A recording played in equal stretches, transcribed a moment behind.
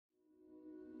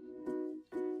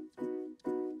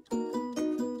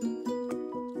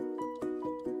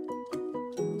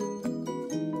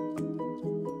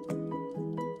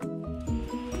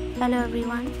Hello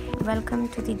everyone, welcome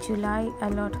to the July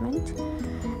allotment.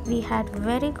 We had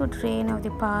very good rain of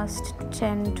the past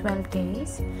 10-12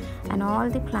 days and all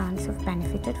the plants have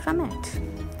benefited from it.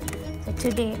 So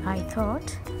today I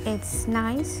thought it's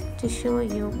nice to show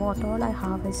you what all I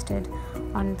harvested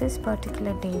on this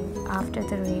particular day after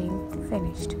the rain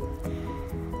finished.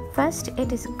 First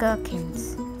it is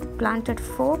gherkins. Planted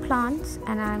 4 plants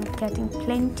and I'm getting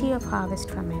plenty of harvest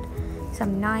from it.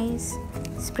 Some nice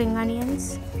spring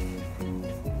onions.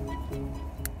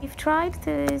 We've tried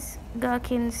this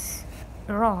gherkins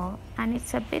raw and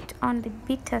it's a bit on the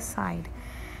bitter side,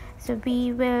 so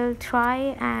we will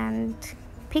try and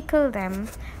pickle them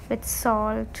with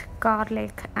salt,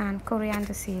 garlic and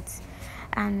coriander seeds,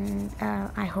 and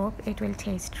I hope it will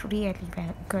taste really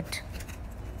very good.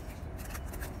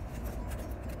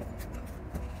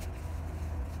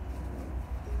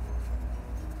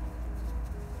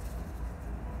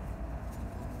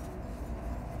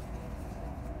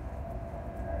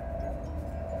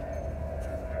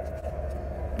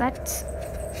 That's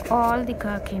all the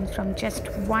gherkins from just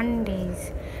one day,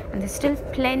 and there's still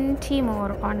plenty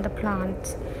more on the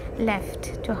plants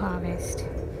left to harvest.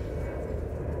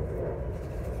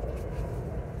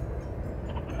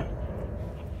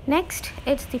 Next,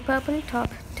 it's the purple top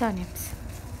turnips.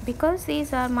 Because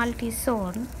these are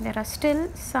multi-sown, there are still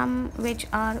some which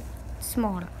are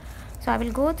small. So I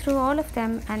will go through all of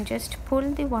them and just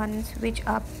pull the ones which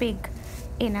are big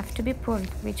enough to be pulled,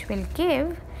 which will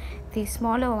give the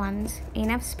smaller ones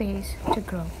enough space to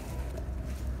grow.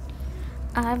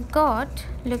 I've got,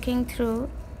 looking through,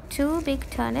 2 big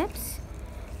turnips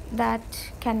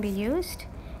that can be used.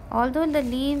 Although the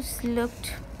leaves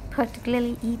looked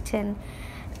particularly eaten,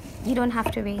 you don't have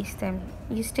to waste them.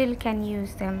 You still can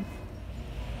use them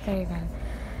very well.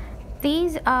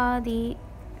 These are the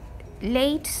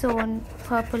late sown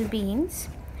purple beans,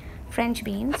 French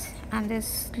beans, and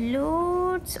there's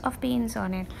loads of beans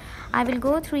on it. I will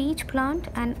go through each plant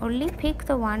and only pick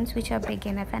the ones which are big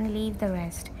enough and leave the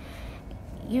rest.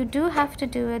 You do have to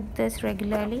do this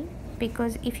regularly,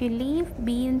 because if you leave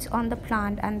beans on the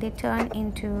plant and they turn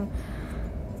into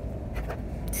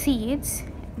seeds,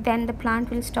 then the plant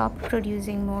will stop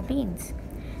producing more beans.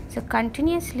 So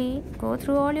continuously go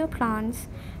through all your plants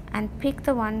and pick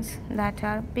the ones that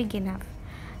are big enough.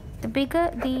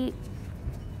 The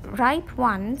ripe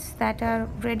ones that are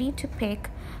ready to pick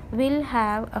will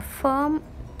have a firm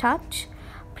touch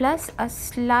plus a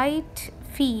slight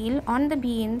feel on the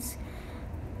beans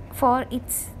for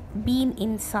its bean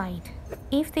inside.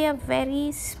 If they are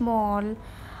very small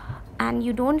and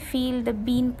you don't feel the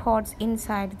bean pods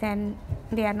inside, then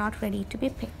they are not ready to be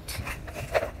picked.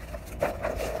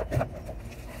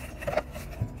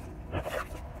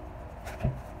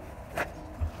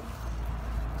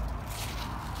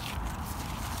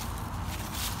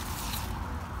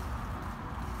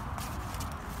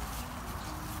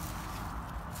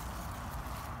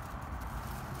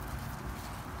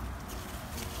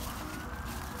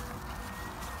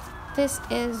 This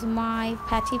is my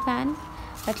patty pan,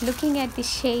 but looking at the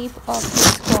shape of the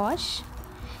squash,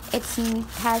 it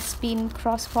has been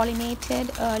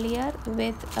cross-pollinated earlier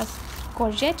with a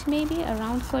courgette, maybe a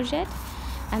round courgette,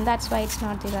 and that's why it's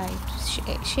not the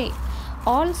right shape.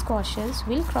 All squashes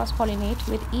will cross-pollinate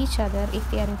with each other if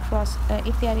they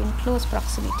are in close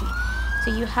proximity.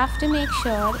 So you have to make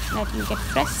sure that you get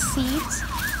fresh seeds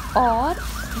or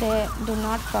they do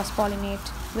not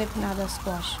cross-pollinate with another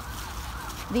squash.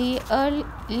 The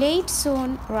late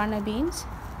sown runner beans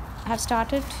have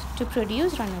started to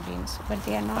produce runner beans, but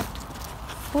they are not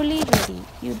fully ready.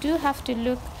 You do have to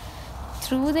look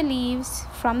through the leaves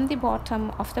from the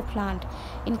bottom of the plant.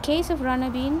 In case of runner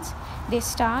beans, the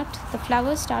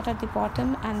flowers start at the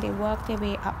bottom and they work their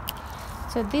way up.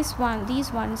 So these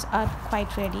ones are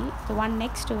quite ready. The one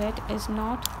next to it is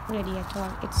not ready at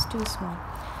all. It's too small.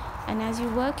 And as you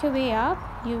work your way up,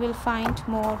 you will find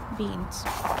more beans.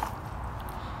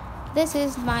 This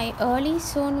is my early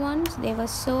sown ones. They were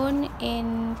sown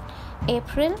in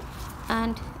April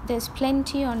and there's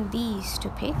plenty on these to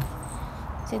pick.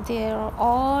 So they are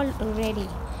all ready,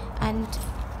 and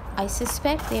I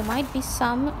suspect there might be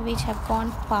some which have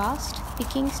gone past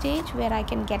picking stage where I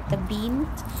can get the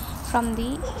beans from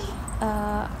the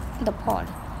pod.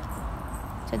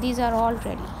 So these are all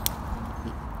ready.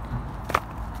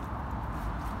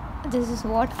 This is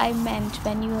what I meant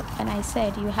when I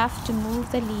said you have to move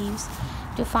the leaves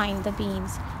to find the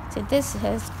beans. So this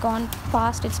has gone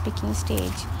past its picking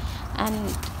stage,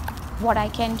 and what I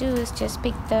can do is just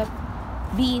pick the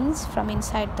beans from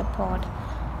inside the pod.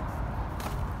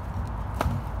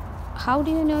 How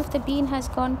do you know if the bean has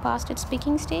gone past its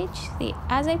picking stage? See,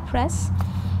 as I press,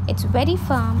 It's very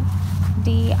firm.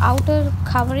 The outer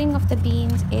covering of the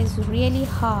beans is really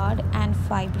hard and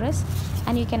fibrous,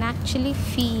 and you can actually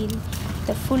feel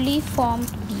the fully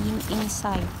formed bean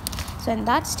inside. So in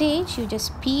that stage, you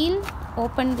just peel,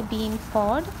 open the bean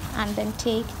pod, and then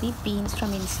take the beans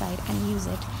from inside and use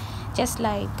it. Just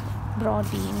like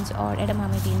broad beans or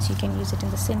edamame beans, you can use it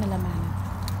in the similar manner.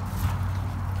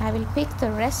 I will pick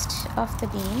the rest of the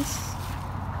beans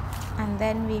and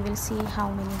then we will see how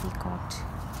many we got.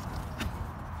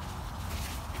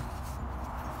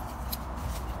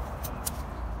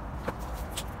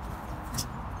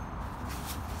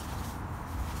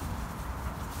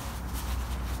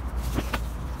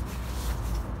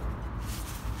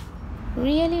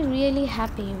 Really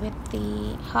happy with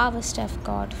the harvest I've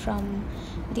got from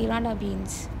the runner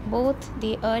beans. Both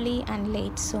the early and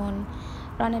late sown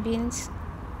runner beans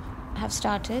have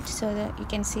started, so that you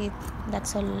can see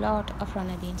that's a lot of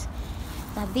runner beans.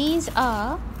 Now these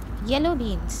are yellow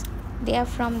beans. They are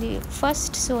from the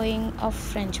first sowing of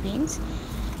French beans.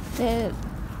 They're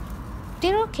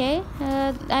okay.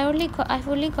 I've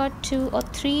only got 2 or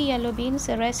 3 yellow beans.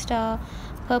 The rest are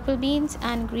purple beans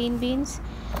and green beans.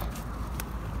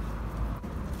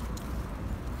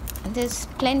 There's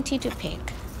plenty to pick.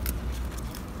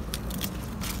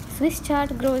 Swiss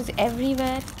chard grows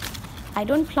everywhere. I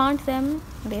don't plant them,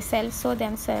 they self-sow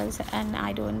themselves, and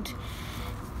I don't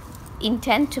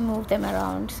intend to move them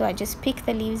around, so I just pick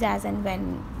the leaves as and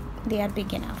when they are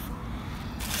big enough.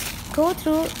 Go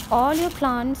through all your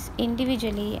plants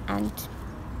individually and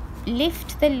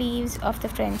lift the leaves of the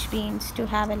French beans to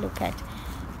have a look at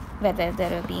whether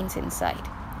there are beans inside.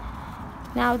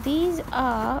 Now these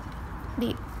are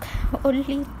the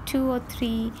only 2 or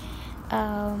 3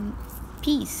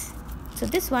 peas. So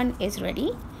this one is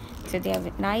ready. So they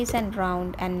are nice and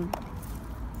round,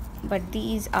 but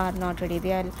these are not ready.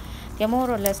 They are more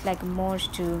or less like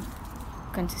morge to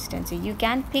consistency. You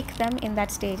can pick them in that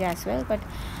stage as well, but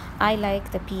I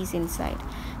like the peas inside.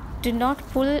 Do not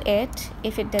pull it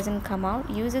if it doesn't come out.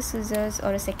 Use a scissors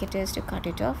or a secateurs to cut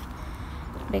it off,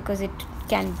 because it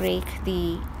can break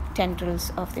the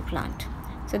tendrils of the plant.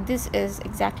 So this is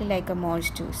exactly like a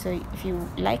morge too. So if you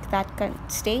like that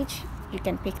stage, you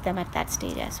can pick them at that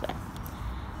stage as well.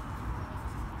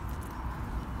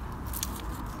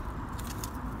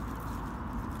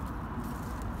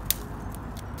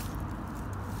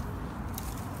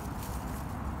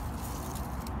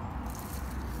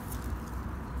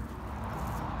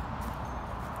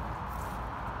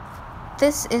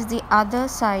 This is the other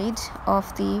side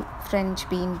of the French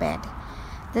bean bed.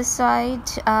 This side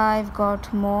I've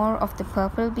got more of the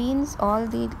purple beans. All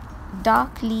the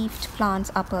dark leafed plants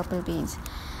are purple beans.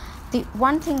 The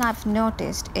one thing I've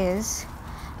noticed is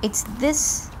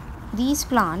these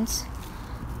plants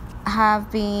have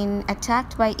been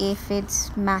attacked by aphids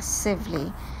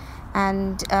massively,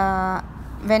 and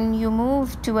when you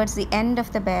move towards the end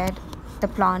of the bed, the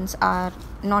plants are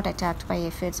not attacked by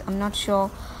aphids. I'm not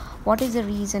sure what is the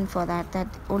reason for that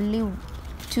only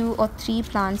 2 or 3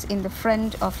 plants in the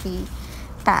front of the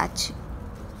patch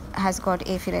has got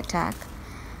aphid attack,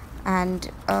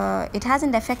 and it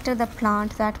hasn't affected the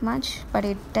plant that much, but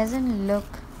it doesn't look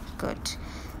good.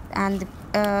 And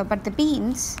but the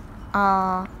beans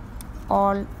are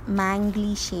all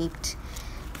mangly shaped,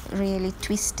 really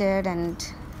twisted, and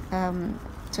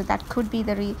so that could be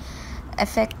the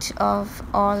effect of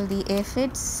all the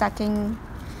aphids sucking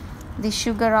the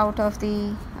sugar out of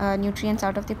the nutrients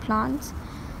out of the plants.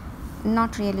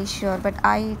 Not really sure, but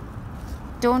I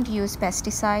don't use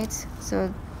pesticides,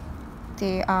 so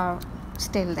they are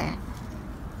still there.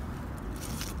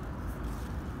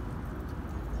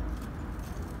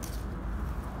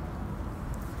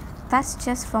 That's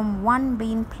just from one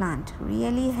bean plant.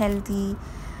 Really healthy,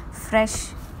 fresh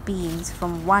beans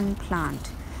from one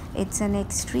plant. It's an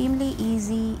extremely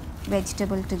easy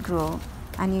vegetable to grow,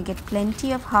 and you get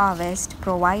plenty of harvest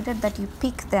provided that you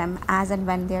pick them as and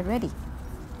when they're ready.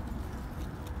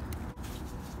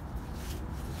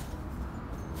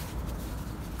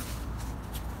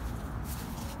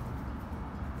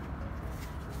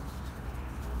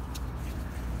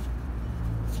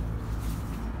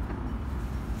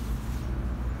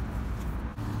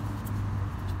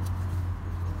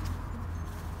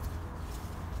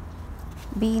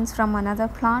 Beans from another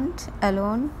plant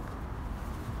alone,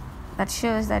 that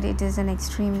shows that it is an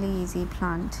extremely easy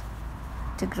plant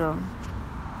to grow.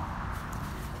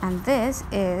 And this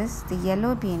is the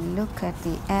yellow bean. Look at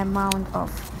the amount of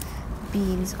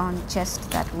beans on just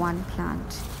that one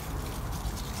plant.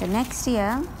 So next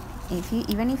year,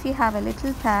 even if you have a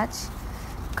little patch,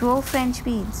 grow French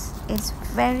beans. It's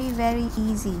very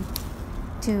easy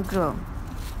to grow.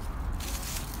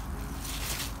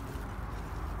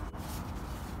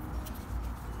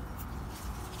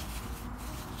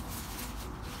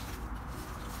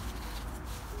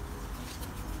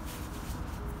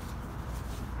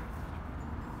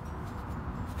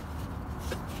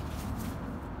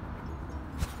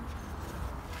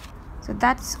 So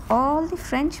that's all the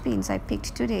French beans I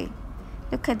picked today.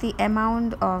 Look at the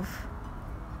amount of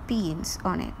beans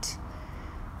on it.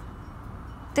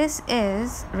 This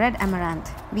is red amaranth.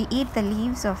 We eat the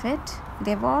leaves of it.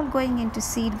 They're all going into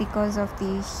seed because of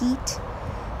the heat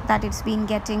that it's been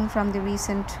getting from the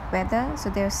recent weather. So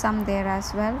there's some there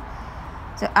as well.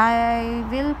 So I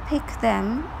will pick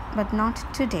them, but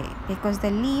not today, because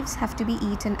the leaves have to be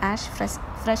eaten as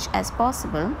fresh as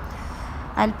possible.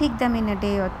 I'll pick them in a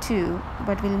day or two,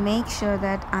 but we'll make sure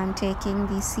that I'm taking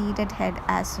the seeded head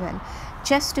as well,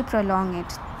 just to prolong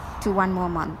it to 1 more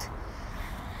month.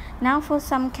 Now for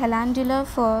some calendula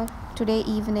for today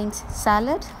evening's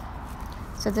salad.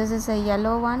 So this is a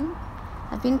yellow one.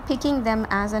 I've been picking them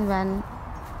as and when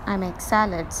I make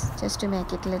salads, just to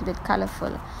make it a little bit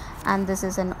colorful. And this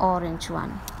is an orange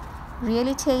one.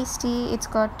 Really tasty. It's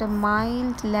got a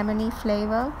mild lemony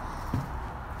flavor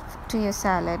to your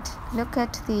salad. Look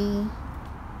at the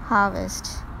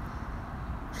harvest.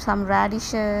 Some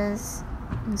radishes,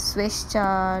 Swiss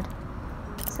chard,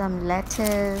 some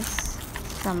lettuce,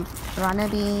 some runner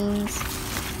beans.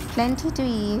 Plenty to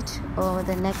eat over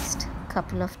the next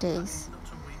couple of days.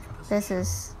 This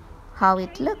is how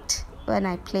it looked when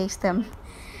I placed them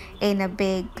in a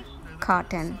big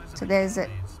carton. So there's a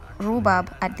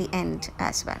rhubarb at the end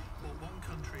as well.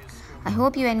 I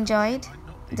hope you enjoyed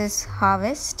this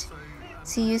harvest.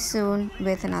 See you soon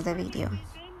with another video.